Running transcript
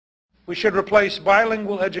We should replace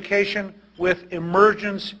bilingual education with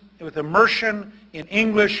immersion in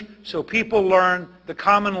English, so people learn the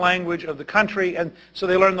common language of the country, and so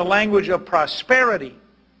they learn the language of prosperity,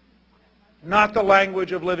 not the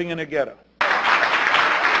language of living in a ghetto.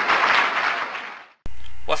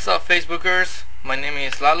 What's up, Facebookers? My name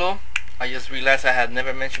is Lalo. I just realized I had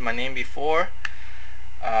never mentioned my name before.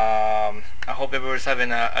 I hope everyone's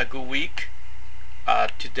having a good week.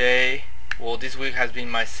 This week has been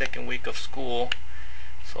my second week of school,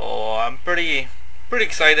 so I'm pretty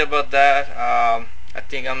excited about that. I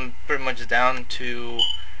think I'm pretty much down to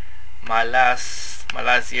my last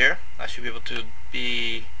year. I should be able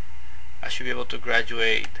to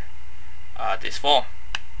graduate this fall.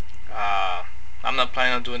 I'm not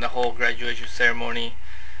planning on doing the whole graduation ceremony.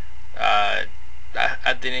 I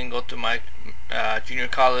didn't go to my junior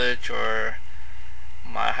college or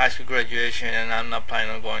my high school graduation, and I'm not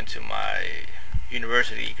planning on going to my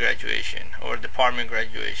university graduation or department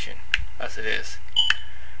graduation as it is.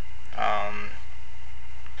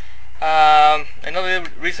 Another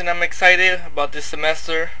reason I'm excited about this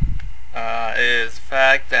semester is the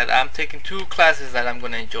fact that I'm taking two classes that I'm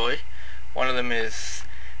going to enjoy. One of them is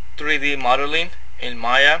 3D modeling in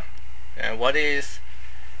Maya. And what is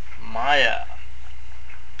Maya?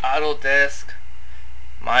 Autodesk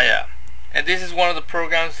Maya. And this is one of the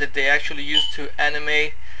programs that they actually use to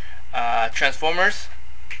animate Transformers.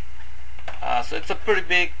 So it's a pretty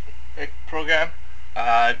big program.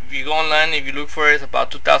 If you go online, if you look for it, it's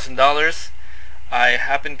about $2,000.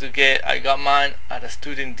 I got mine at a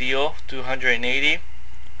student deal, $280.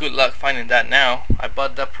 Good luck finding that now. I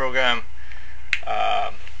bought that program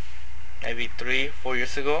maybe 3-4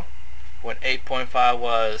 years ago when 8.5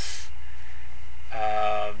 was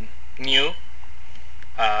new.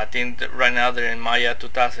 I think that right now they're in Maya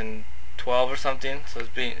 2012 or something, so it's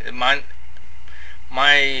been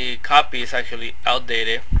my copy is actually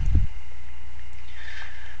outdated.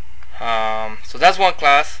 So that's one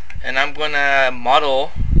class, and I'm gonna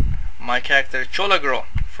model my character Chola Girl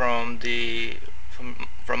from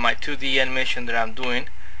my 2D animation that I'm doing.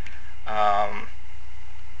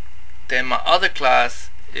 Then my other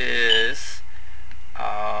class is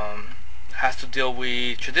has to deal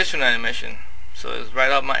with traditional animation, so it's right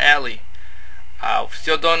up my alley. I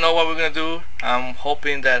still don't know what we're gonna do. I'm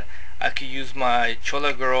hoping that I could use my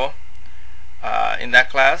Chola Girl in that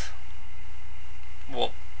class.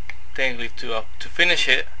 Well, technically to finish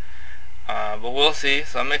it, but we'll see.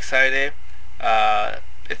 So I'm excited.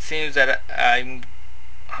 It seems that I'm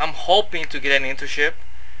hoping to get an internship.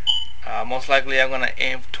 Most likely I'm gonna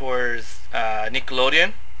aim towards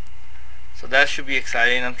Nickelodeon, so that should be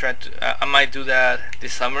exciting. I might do that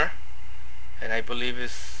this summer, and I believe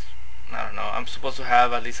I don't know, I'm supposed to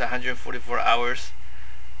have at least 144 hours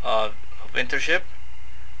of internship.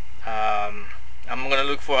 I'm gonna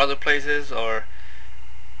look for other places, or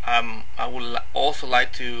I would also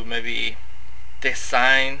like to maybe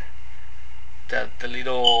design the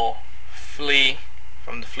little flea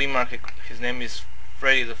from the flea market. His name is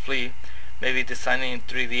Freddy the Flea. Maybe design it in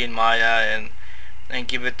 3D in Maya and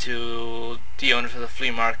give it to the owners of the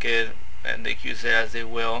flea market, and they can use it as they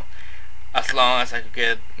will, as long as I could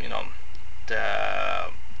get, you know,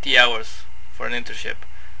 the hours for an internship.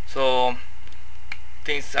 So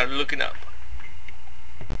things are looking up.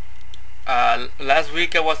 Last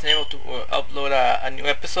week I wasn't able to upload a new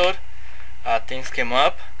episode. Things came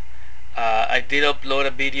up. I did upload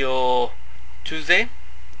a video Tuesday,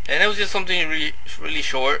 and it was just something really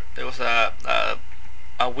short. There was a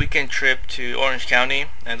weekend trip to Orange County,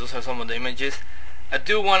 and those are some of the images. I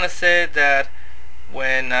do want to say that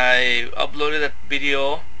when I uploaded that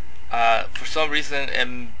video, for some reason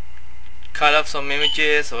it cut off some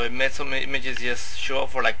images, or it made some images just show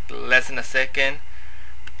up for like less than a second.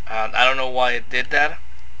 I don't know why it did that.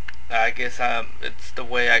 I guess it's the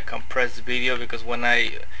way I compress the video, because when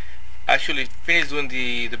I actually finish doing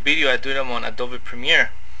the video, I do them on Adobe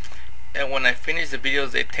Premiere, and when I finish the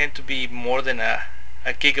videos, they tend to be more than a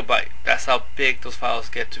gigabyte. That's how big those files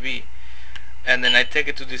get to be. And then I take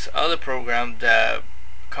it to this other program that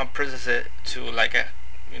compresses it to like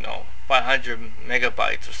 500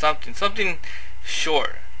 megabytes or something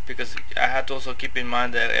short, because I have to also keep in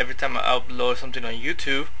mind that every time I upload something on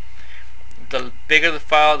YouTube, the bigger the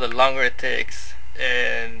file, the longer it takes.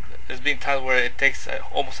 And there's been times where it takes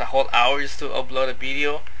almost a whole hour just to upload a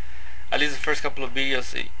video. At least the first couple of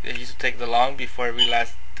videos, it used to take that long before I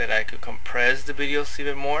realized that I could compress the videos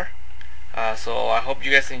even more. So I hope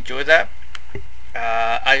you guys enjoy that.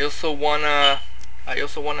 I also wanna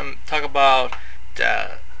talk about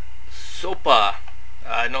the S.O.P.A.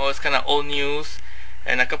 I know it's kind of old news.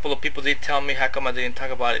 and a couple of people did tell me how come I didn't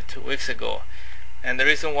talk about it 2 weeks ago. And the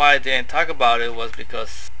reason why I didn't talk about it was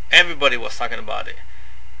because everybody was talking about it.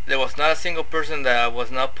 There was not a single person that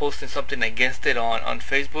was not posting something against it on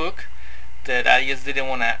Facebook that I just didn't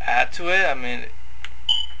want to add to it. I mean,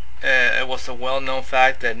 it was a well-known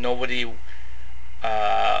fact that nobody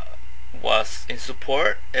was in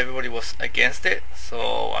support. Everybody was against it.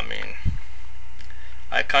 So I mean,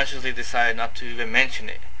 I consciously decided not to even mention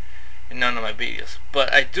it in none of my videos.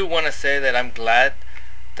 But I do want to say that I'm glad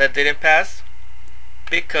that didn't pass,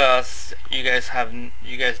 because you guys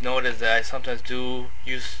noticed that I sometimes do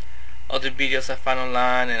use other videos I find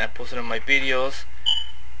online and I post it on my videos.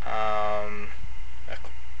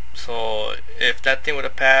 So if that thing would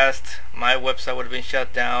have passed, my website would have been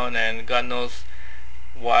shut down, and God knows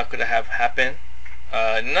what could have happened.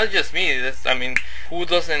 Not just me. I mean, who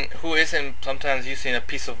isn't sometimes using a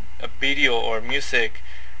piece of a video or music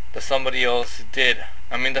that somebody else did?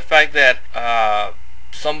 I mean, the fact that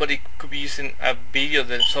somebody could be using a video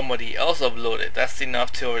that somebody else uploaded, that's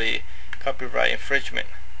enough to already copyright infringement.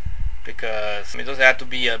 Because I mean, it doesn't have to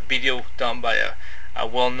be a video done by a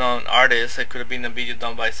well-known artist. It could have been a video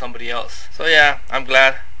done by somebody else. So yeah, I'm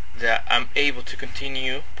glad that I'm able to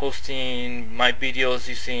continue posting my videos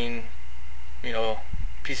using, you know,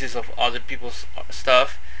 pieces of other people's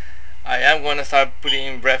stuff. I am going to start putting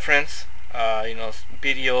in reference, you know,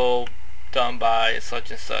 video done by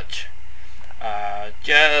such and such,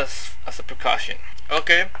 just as a precaution.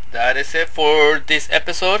 Okay, that is it for this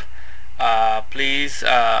episode. Please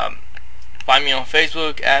find me on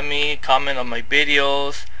Facebook, add me, comment on my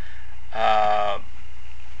videos,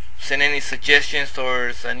 send any suggestions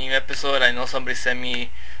towards a new episode. I know somebody sent me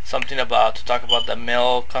something to talk about the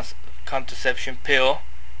male contraception pill.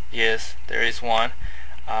 Yes, there is one.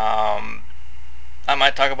 I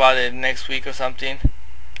might talk about it next week or something.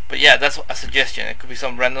 But yeah, that's a suggestion. It could be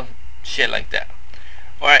some random shit like that.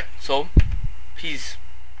 Alright, so peace.